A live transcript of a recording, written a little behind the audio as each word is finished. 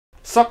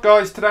Sup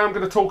guys, today I'm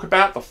going to talk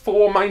about the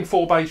four main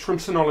 4-bays from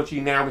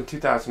Synology now in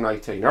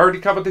 2018. I already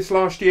covered this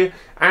last year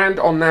and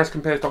on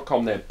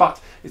nascompares.com there,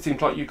 but it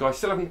seems like you guys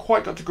still haven't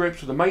quite got to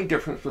grips with the main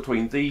difference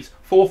between these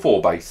four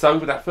 4-bays. So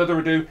without further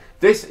ado,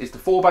 this is the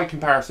 4-bay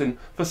comparison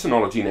for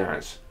Synology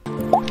NAS.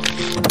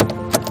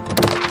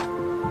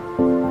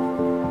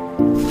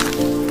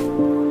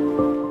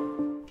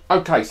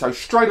 Okay, so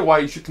straight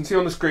away, as you can see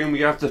on the screen, we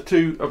have the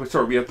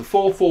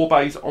four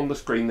 4-bays on the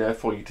screen there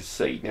for you to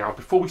see. Now,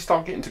 before we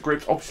start getting to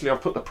grips, obviously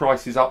I've put the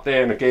prices up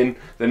there, and again,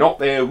 they're not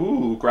there,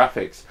 ooh,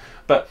 graphics.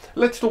 But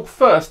let's talk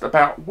first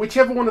about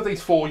whichever one of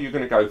these four you're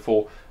going to go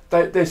for.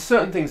 There's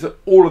certain things that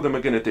all of them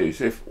are going to do.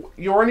 So if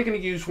you're only going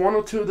to use one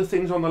or two of the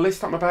things on the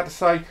list I'm about to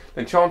say,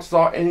 then chances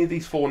are any of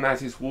these four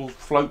NASes will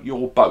float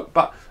your boat.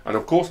 But, and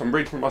of course I'm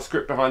reading from my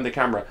script behind the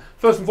camera.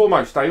 First and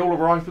foremost, they all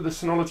arrive with the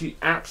Synology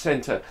App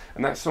Center,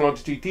 and that's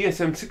Synology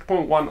DSM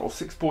 6.1 or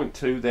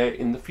 6.2 there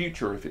in the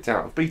future if it's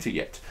out of beta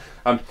yet.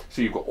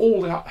 So you've got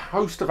all the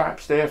host of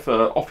apps there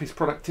for office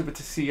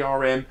productivity,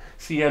 CRM,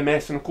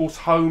 CMS, and of course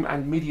home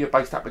and media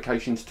based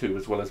applications too,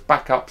 as well as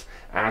backups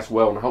as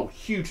well, and a whole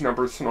huge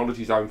number of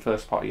Synology's own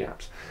first party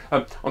apps.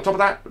 On top of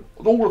that,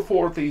 all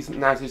four of these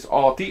NASes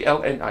are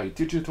DLNA,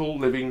 Digital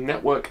Living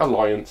Network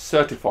Alliance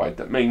certified.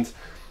 That means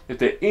if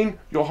they're in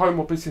your home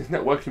or business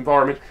network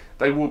environment,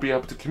 they will be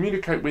able to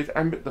communicate with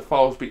and the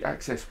files be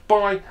accessed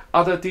by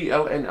other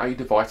DLNA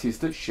devices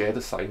that share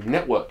the same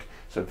network.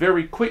 So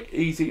very quick,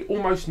 easy,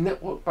 almost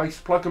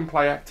network-based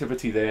plug-and-play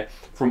activity there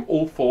from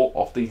all four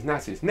of these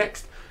NASes.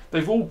 Next,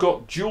 they've all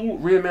got dual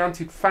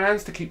rear-mounted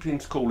fans to keep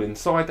things cool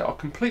inside that are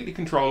completely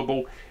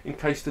controllable in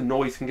case the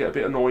noise can get a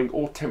bit annoying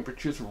or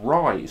temperatures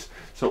rise.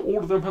 So all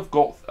of them have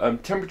got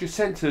temperature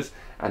sensors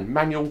and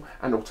manual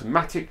and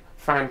automatic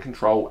fan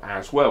control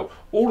as well.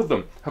 All of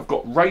them have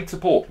got RAID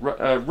support,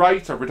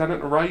 RAID, so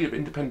redundant array of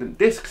independent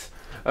disks.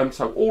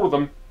 So all of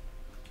them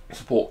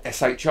support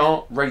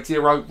SHR, RAID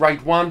 0,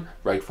 RAID 1,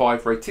 RAID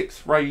 5, RAID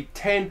 6, RAID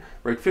 10,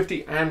 RAID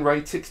 50 and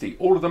RAID 60.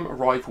 All of them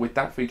arrive with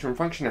that feature and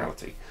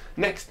functionality.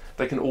 Next,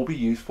 they can all be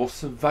used for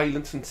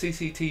surveillance and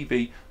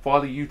CCTV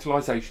via the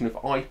utilisation of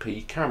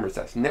IP cameras.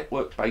 That's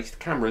network-based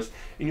cameras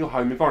in your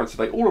home environment.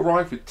 So they all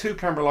arrive with 2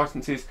 camera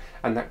licenses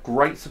and that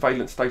great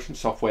surveillance station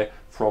software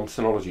from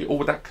Synology, all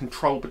with that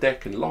control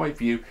deck and live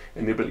view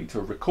and the ability to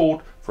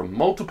record from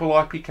multiple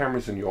IP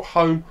cameras in your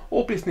home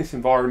or business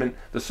environment.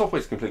 The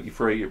software is completely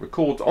free, it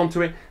records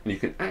onto it, and you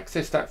can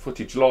access that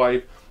footage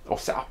live or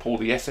set up all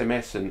the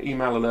SMS and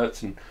email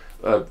alerts and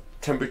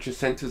temperature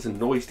sensors and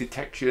noise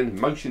detection,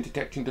 motion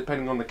detection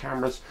depending on the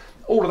cameras.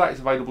 All of that is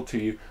available to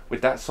you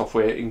with that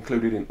software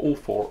included in all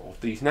four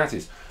of these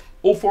NASes.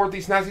 All four of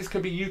these NASes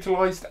can be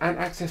utilised and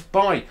accessed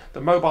by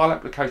the mobile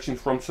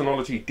applications from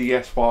Synology,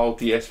 DS File,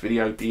 DS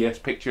Video, DS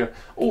Picture,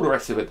 all the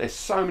rest of it. There's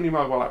so many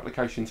mobile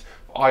applications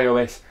for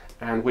iOS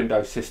and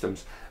Windows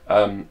systems,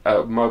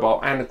 mobile,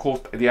 and of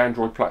course the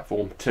Android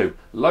platform too.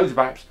 Loads of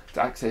apps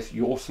to access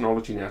your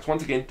Synology NAS.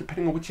 Once again,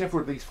 depending on whichever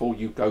of these four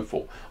you go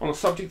for. On the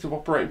subject of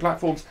operating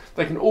platforms,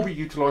 they can all be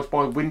utilised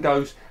by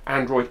Windows,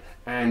 Android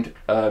and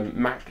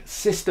Mac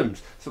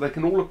systems. So they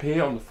can all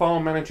appear on the file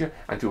manager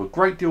and do a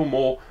great deal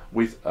more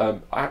with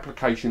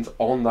applications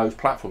on those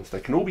platforms. They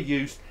can all be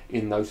used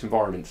in those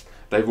environments.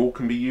 They all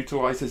can be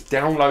utilised as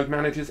download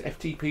managers,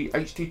 FTP,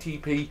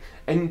 HTTP,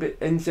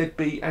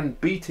 NZB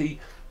and BT.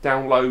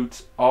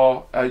 Downloads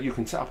are, you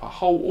can set up a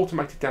whole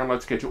automated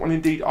download schedule, and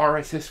indeed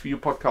RSS for your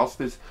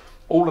podcasters.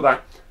 All of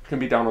that can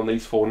be done on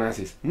these four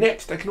NASes.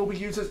 Next, they can all be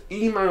used as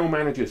email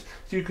managers,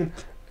 so you can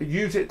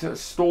use it to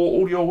store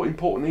all your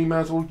important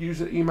emails or use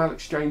an email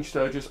exchange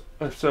service,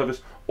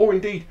 or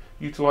indeed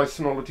utilise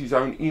Synology's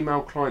own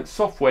email client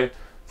software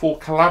for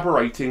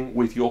collaborating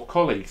with your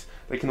colleagues.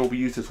 They can all be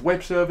used as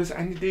web servers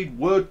and indeed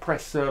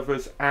WordPress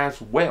servers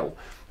as well,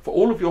 for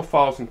all of your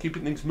files and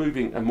keeping things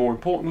moving, and more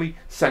importantly,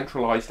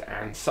 centralized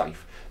and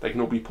safe. They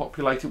can all be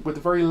populated with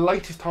the very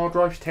latest hard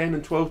drives, 10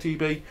 and 12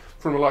 GB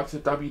from the likes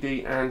of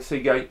WD and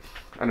Seagate,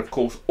 and of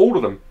course all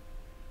of them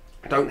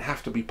don't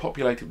have to be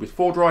populated with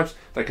 4 drives.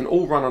 They can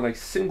all run on a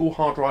single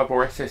hard drive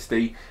or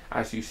SSD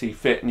as you see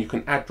fit, and you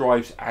can add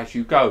drives as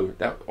you go.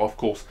 That, of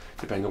course,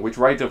 depending on which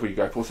RAID level you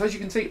go for. So as you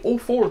can see, all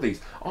four of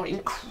these are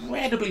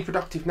incredibly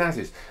productive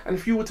NASes, and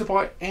if you were to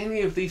buy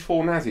any of these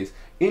four NASes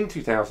in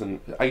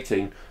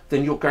 2018,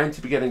 then you're going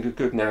to be getting a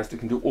good NAS that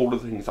can do all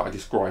of the things I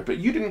described. But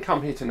you didn't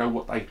come here to know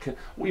what they can,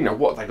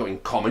 what they got in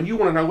common. You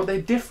want to know what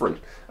they're different.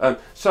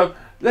 So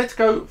let's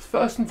go,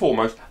 first and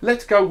foremost,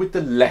 let's go with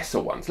the lesser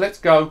ones. Let's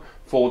go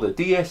for the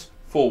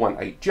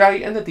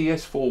DS418j and the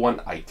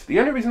DS418. The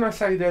only reason I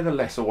say they're the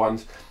lesser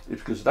ones is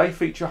because they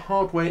feature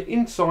hardware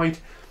inside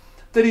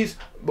that is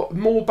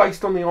more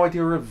based on the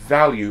idea of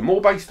value, more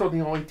based on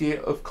the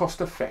idea of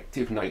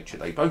cost-effective nature.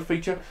 They both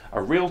feature a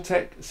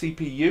Realtek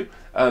CPU.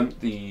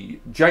 The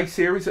J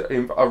series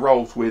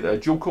rolls with a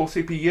dual-core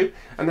CPU,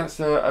 and that's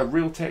a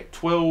Realtek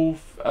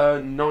 12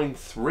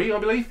 DS918, I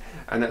believe,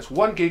 and that's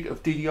 1 gig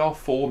of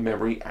DDR4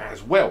 memory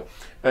as well.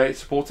 It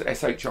supports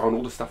SHR and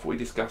all the stuff we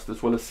discussed,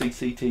 as well as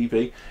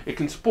CCTV. It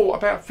can support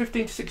about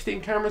 15 to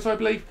 16 cameras, I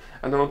believe,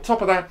 and then on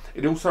top of that,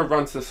 it also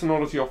runs the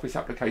Synology Office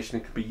application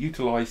and can be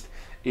utilised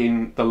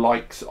in the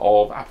likes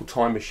of Apple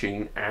Time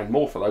Machine and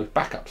more for those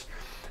backups.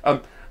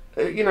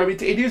 You know,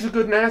 it is a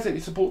good NAS, and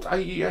it supports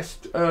AES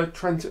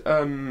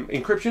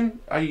encryption,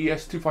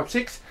 AES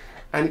 256,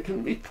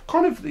 and it's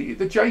kind of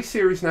the J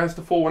series NAS,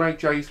 the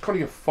 418J, is kind of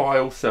your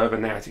file server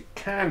NAS. It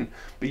can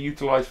be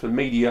utilised for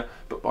media,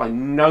 but by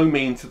no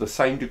means to the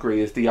same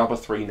degree as the other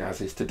 3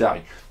 NASs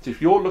today. So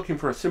if you're looking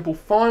for a simple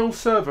file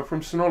server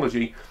from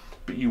Synology,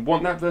 but you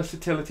want that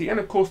versatility and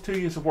of course 2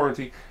 years of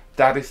warranty,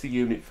 that is the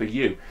unit for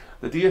you.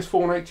 The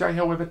DS418j,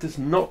 however, does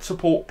not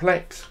support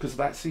Plex because of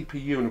that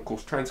CPU and of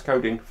course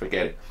transcoding,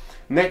 forget it.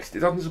 Next, it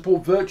doesn't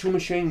support virtual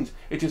machines.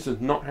 It just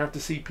does not have the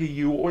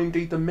CPU or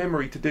indeed the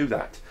memory to do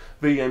that.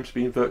 VMs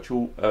being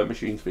virtual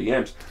machines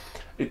VMs.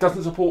 It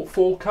doesn't support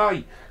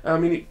 4K. I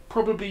mean, you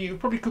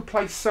probably could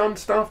play some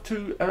stuff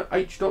to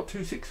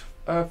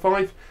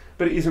H.265,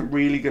 but it isn't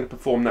really going to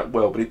perform that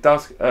well. But it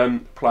does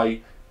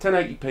play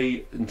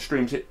 1080p and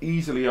streams it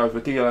easily over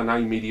a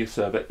DLNA media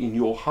server in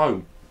your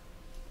home.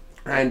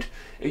 And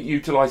it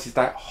utilises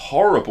that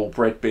horrible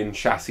bread bin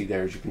chassis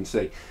there, as you can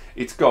see.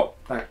 It's got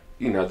that,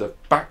 you know, the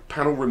back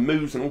panel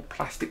removes and all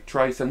plastic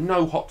trays, and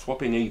no hot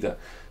swapping either.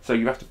 So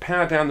you have to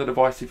power down the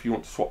device if you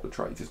want to swap the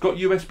trays. It's got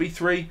USB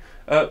 3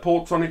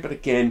 ports on it, but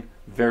again,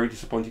 very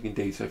disappointing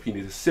indeed. So if you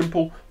need a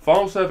simple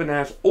file server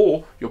NAS,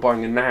 or you're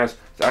buying a NAS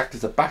to act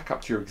as a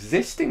backup to your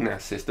existing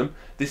NAS system,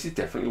 this is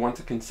definitely one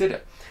to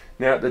consider.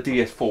 Now, the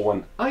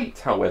DS418,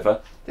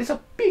 however, there's a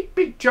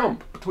big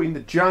jump between the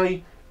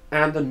J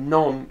and the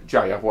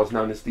non-J, otherwise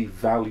known as the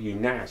value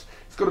NAS.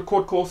 It's got a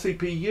quad-core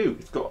CPU.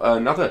 It's got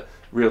another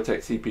Realtek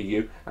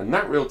CPU, and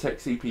that Realtek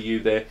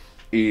CPU there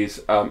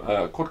is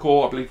a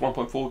quad-core, I believe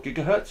 1.4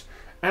 gigahertz,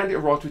 and it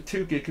arrives with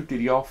 2 gig of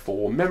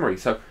DDR4 memory.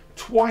 So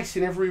twice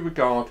in every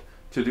regard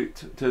to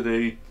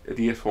the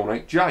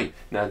DS418j.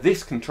 Now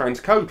this can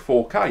transcode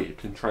 4K, it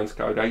can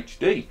transcode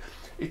HD.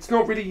 It's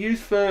not really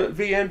used for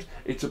VMs.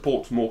 It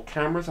supports more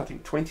cameras, I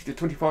think 20 to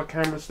 25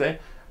 cameras there.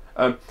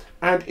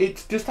 And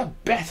it's just a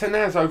better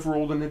NAS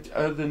overall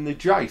than the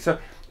J. So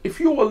if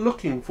you're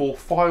looking for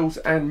files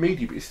and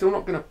media, but you're still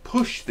not going to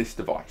push this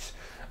device,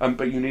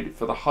 but you need it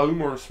for the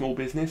home or a small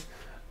business,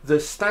 the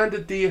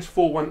standard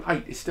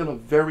DS418 is still a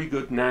very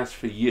good NAS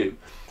for you.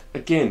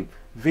 Again,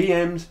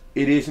 VMs,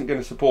 it isn't going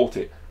to support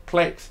it.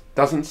 Plex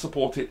doesn't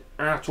support it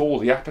at all.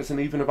 The app isn't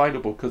even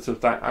available because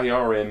of that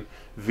ARM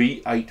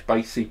V8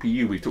 based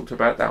CPU. We talked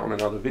about that on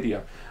another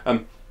video.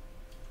 It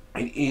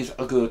is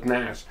a good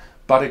NAS.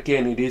 But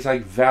again, it is a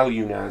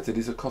value NAS, it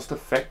is a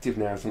cost-effective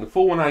NAS, and the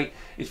 418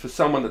 is for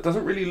someone that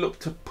doesn't really look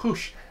to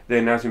push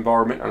their NAS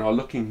environment and are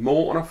looking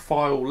more on a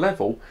file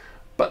level,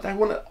 but they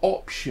want an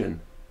option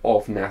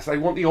of NAS. They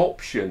want the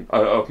option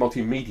of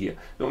multimedia.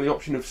 They want the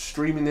option of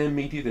streaming their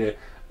media, their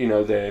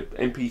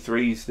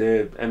MP3s,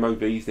 their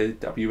MOVs, their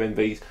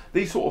WMVs,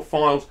 these sort of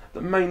files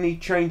that may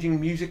need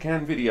changing music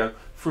and video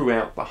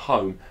throughout the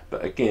home.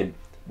 But again,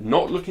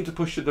 not looking to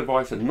push the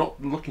device and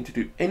not looking to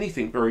do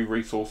anything very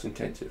resource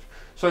intensive.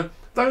 So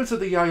those are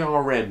the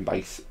ARM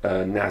based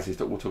NASs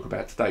that we'll talk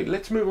about today.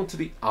 Let's move on to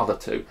the other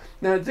two.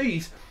 Now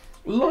these,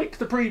 like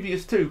the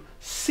previous two,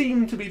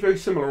 seem to be very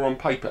similar on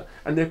paper,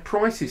 and their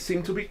prices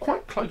seem to be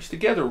quite close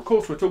together. Of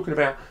course, we're talking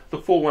about the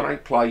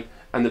 418play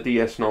and the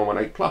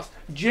DS918 Plus.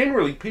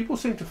 Generally, people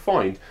seem to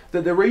find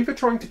that they're either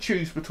trying to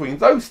choose between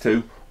those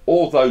two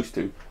or those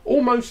two.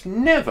 Almost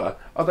never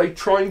are they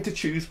trying to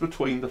choose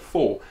between the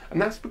 4,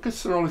 and that's because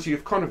Synology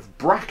have kind of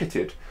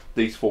bracketed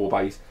these 4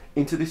 bays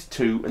into this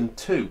 2 and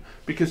 2,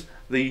 because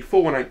the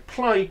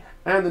 418play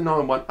and the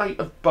 918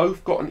 have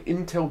both got an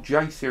Intel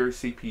J series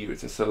CPU.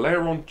 It's a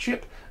Celeron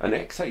chip, an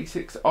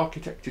x86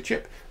 architecture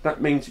chip.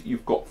 That means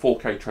you've got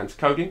 4K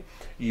transcoding,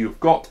 you've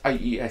got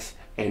AES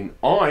NI,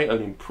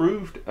 an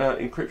improved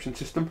encryption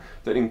system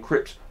that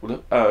encrypts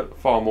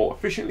far more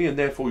efficiently, and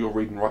therefore your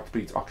read and write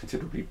speeds are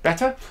considerably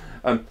better.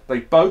 They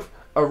both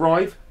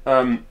arrive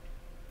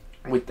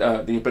with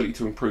the ability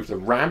to improve the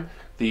RAM.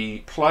 The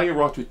Play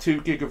arrives with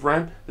 2 gig of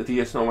RAM, the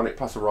DS918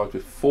 Plus arrives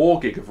with 4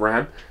 gig of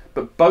RAM,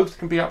 but both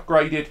can be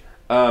upgraded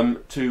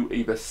to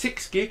either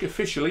 6 gig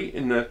officially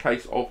in the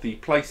case of the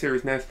Play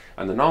series NAS,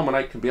 and the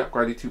 918 can be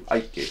upgraded to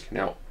 8 gig.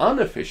 Now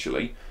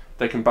unofficially,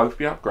 they can both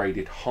be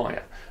upgraded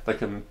higher. They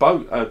can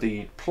both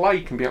the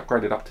Play can be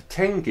upgraded up to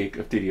 10 gig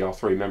of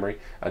DDR3 memory,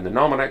 and the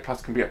 918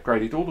 Plus can be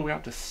upgraded all the way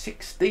up to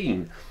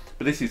 16.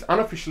 But this is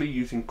unofficially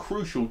using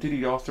crucial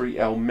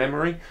DDR3L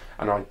memory,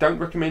 and I don't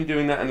recommend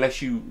doing that unless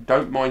you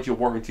don't mind your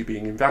warranty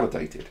being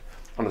invalidated.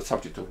 On the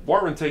subject of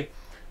warranty,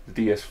 the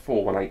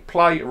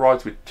DS418play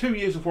arrives with 2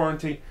 years of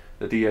warranty,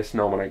 the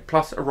DS918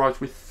 Plus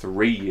arrives with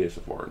 3 years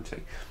of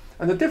warranty.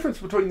 And the difference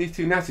between these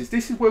two NASs,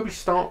 this is where we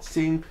start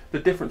seeing the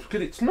difference,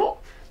 because it's not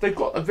they've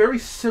got a very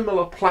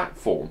similar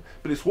platform,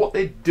 but it's what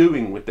they're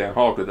doing with their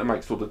hardware that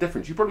makes all the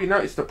difference. You probably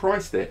noticed the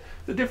price there.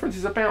 The difference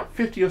is about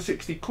 50 or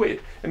 60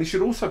 quid. And it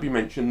should also be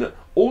mentioned that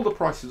all the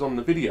prices on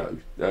the video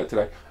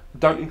today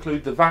don't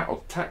include the VAT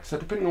or the tax, so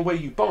depending on where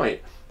you buy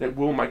it, that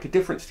will make a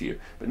difference to you.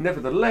 But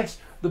nevertheless,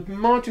 the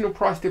marginal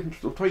price difference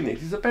between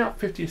these is about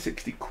 50 or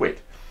 60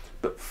 quid.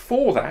 But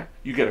for that,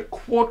 you get a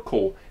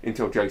quad-core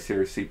Intel J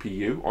series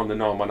CPU on the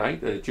 918,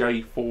 the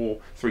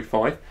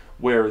J435,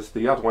 whereas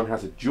the other one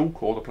has a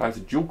dual-core. The Play has a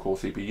dual-core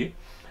CPU.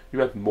 You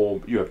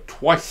have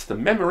twice the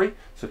memory,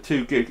 so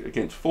 2 gig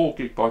against 4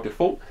 gig by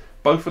default.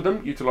 Both of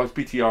them utilize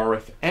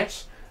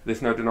BTRFS.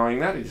 There's no denying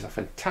that. It is a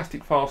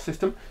fantastic file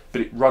system,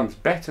 but it runs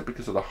better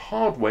because of the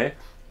hardware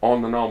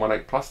on the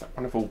 918 Plus, that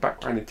wonderful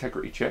background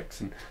integrity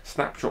checks and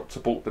snapshot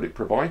support that it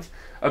provides.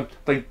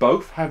 They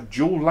both have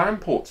dual LAN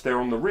ports there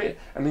on the rear,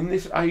 and in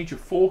this age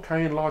of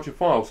 4K and larger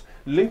files,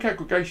 link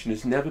aggregation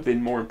has never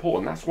been more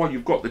important. That's why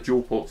you've got the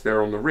dual ports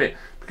there on the rear,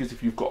 because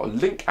if you've got a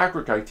link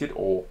aggregated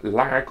or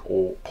lag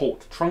or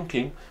port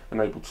trunking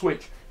enabled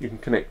switch, you can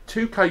connect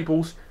 2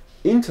 cables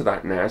into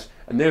that NAS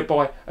and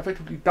thereby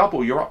effectively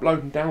double your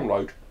upload and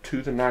download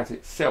to the NAS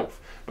itself.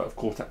 But of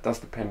course that does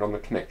depend on the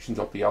connections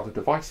of the other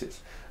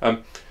devices.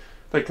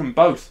 They can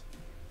both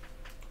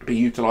be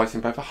utilised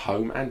in both a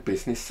home and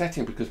business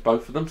setting because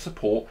both of them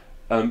support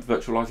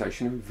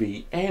virtualization and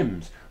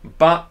VMs.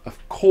 But of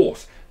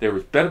course there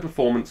is better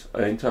performance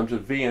in terms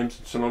of VMs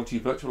and Synology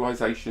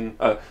virtualization,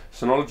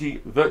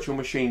 Synology Virtual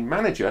Machine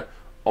Manager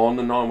on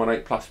the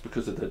 918 Plus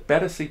because of the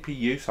better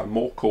CPU, so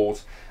more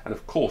cores, and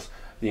of course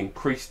the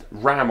increased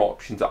RAM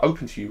options that are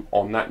open to you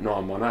on that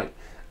 918.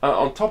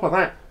 On top of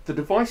that, the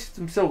devices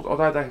themselves,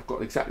 although they have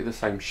got exactly the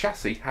same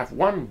chassis, have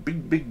one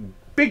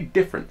big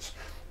difference,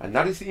 and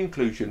that is the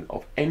inclusion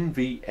of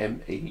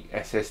NVMe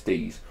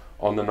SSDs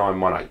on the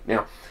 918.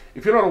 Now,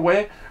 if you're not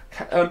aware,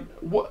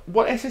 what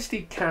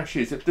SSD cache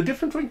is, the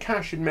difference between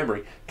cache and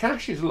memory,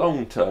 cache is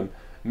long-term,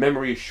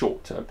 memory is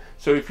short-term.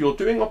 So if you're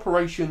doing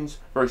operations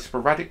very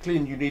sporadically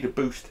and you need a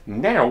boost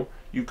now,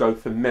 you go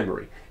for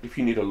memory. If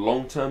you need a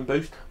long-term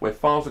boost where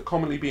files are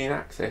commonly being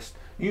accessed,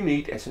 you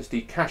need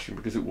SSD caching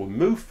because it will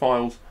move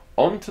files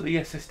onto the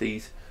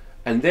SSDs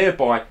and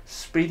thereby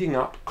speeding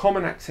up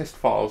common accessed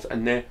files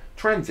and their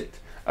transit.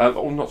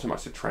 Or not so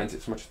much the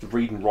transit, so much as the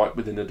read and write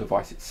within the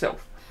device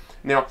itself.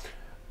 Now,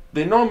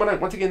 the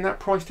 918, once again, that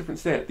price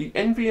difference there, the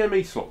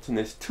NVMe slots, and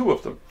there's 2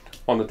 of them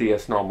on the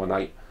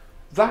DS918,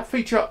 that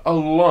feature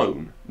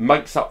alone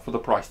makes up for the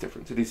price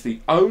difference. It is the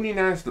only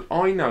NAS that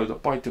I know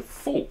that by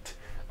default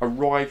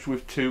arrives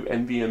with 2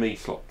 NVMe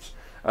slots.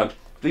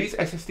 These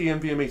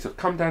SSD NVMe's have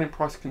come down in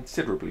price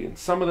considerably, and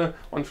some of the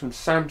ones from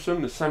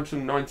Samsung, the Samsung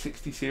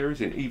 960 series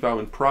in Evo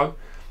and Pro,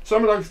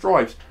 some of those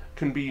drives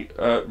can be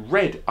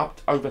read up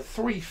to over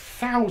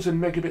 3,000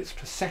 megabits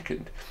per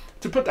second.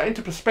 To put that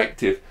into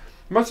perspective,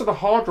 most of the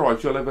hard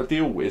drives you'll ever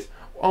deal with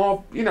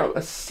are, you know,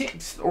 a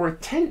sixth or a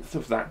tenth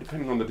of that,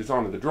 depending on the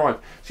design of the drive.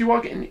 So you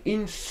are getting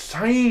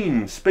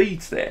insane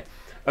speeds there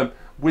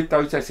with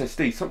those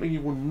SSDs, something you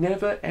will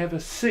never ever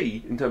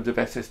see in terms of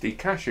SSD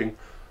caching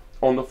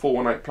on the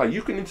 418 Play.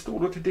 You can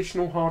install a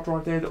traditional hard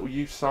drive there that will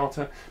use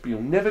SATA, but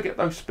you'll never get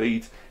those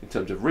speeds in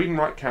terms of read and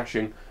write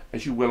caching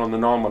as you will on the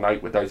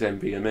 918 with those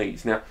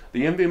NVMe's. Now,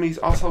 the NVMe's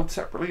are sold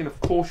separately, and of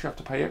course you have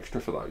to pay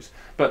extra for those.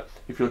 But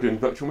if you're doing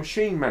virtual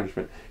machine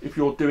management, if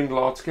you're doing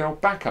large-scale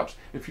backups,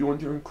 if you want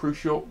to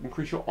increase your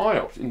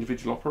IOPS,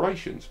 individual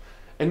operations,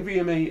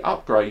 NVMe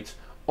upgrades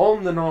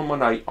on the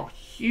 918 are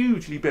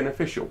hugely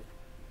beneficial.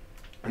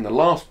 And the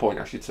last point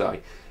I should say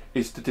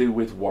is to do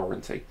with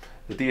warranty.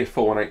 The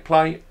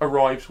DS418play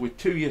arrives with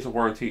 2 years of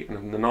warranty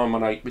and the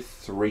 918 with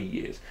 3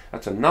 years.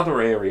 That's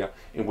another area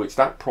in which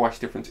that price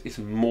difference is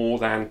more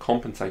than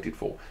compensated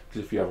for.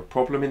 Because if you have a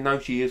problem in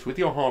those years with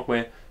your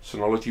hardware,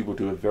 Synology will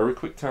do a very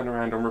quick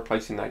turnaround on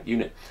replacing that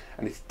unit.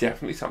 And it's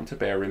definitely something to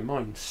bear in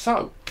mind.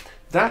 So,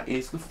 that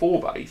is the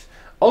 4 bays.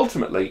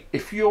 Ultimately,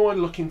 if you're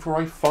looking for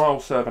a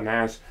file server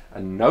NAS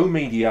and no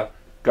media,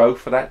 go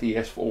for that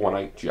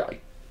DS418j.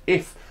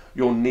 If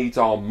your needs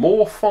are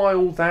more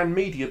file than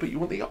media, but you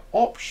want the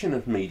option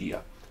of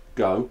media,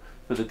 go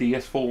for the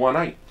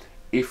DS418.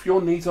 If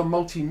your needs are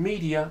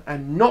multimedia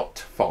and not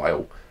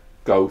file,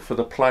 go for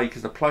the Play,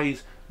 because the Play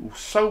is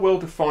so well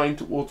defined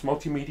towards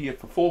multimedia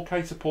for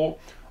 4K support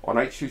on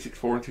H.264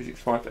 and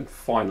 265. And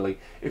finally,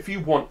 if you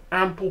want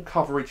ample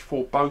coverage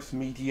for both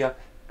media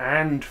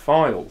and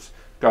files,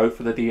 go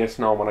for the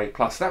DS918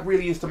 Plus. That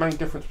really is the main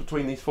difference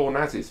between these 4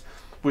 NASes.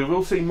 We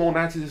will see more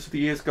NASes as the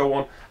years go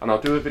on, and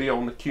I'll do a video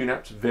on the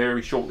QNAPs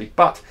very shortly.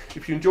 But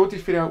if you enjoyed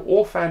this video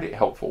or found it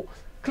helpful,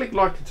 click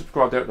like and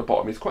subscribe there at the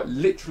bottom. It's quite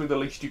literally the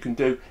least you can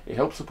do. It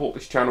helps support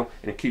this channel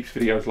and it keeps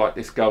videos like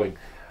this going.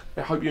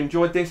 I hope you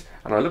enjoyed this,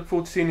 and I look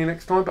forward to seeing you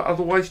next time. But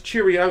otherwise,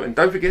 cheerio, and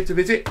don't forget to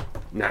visit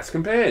NAS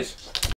Compares.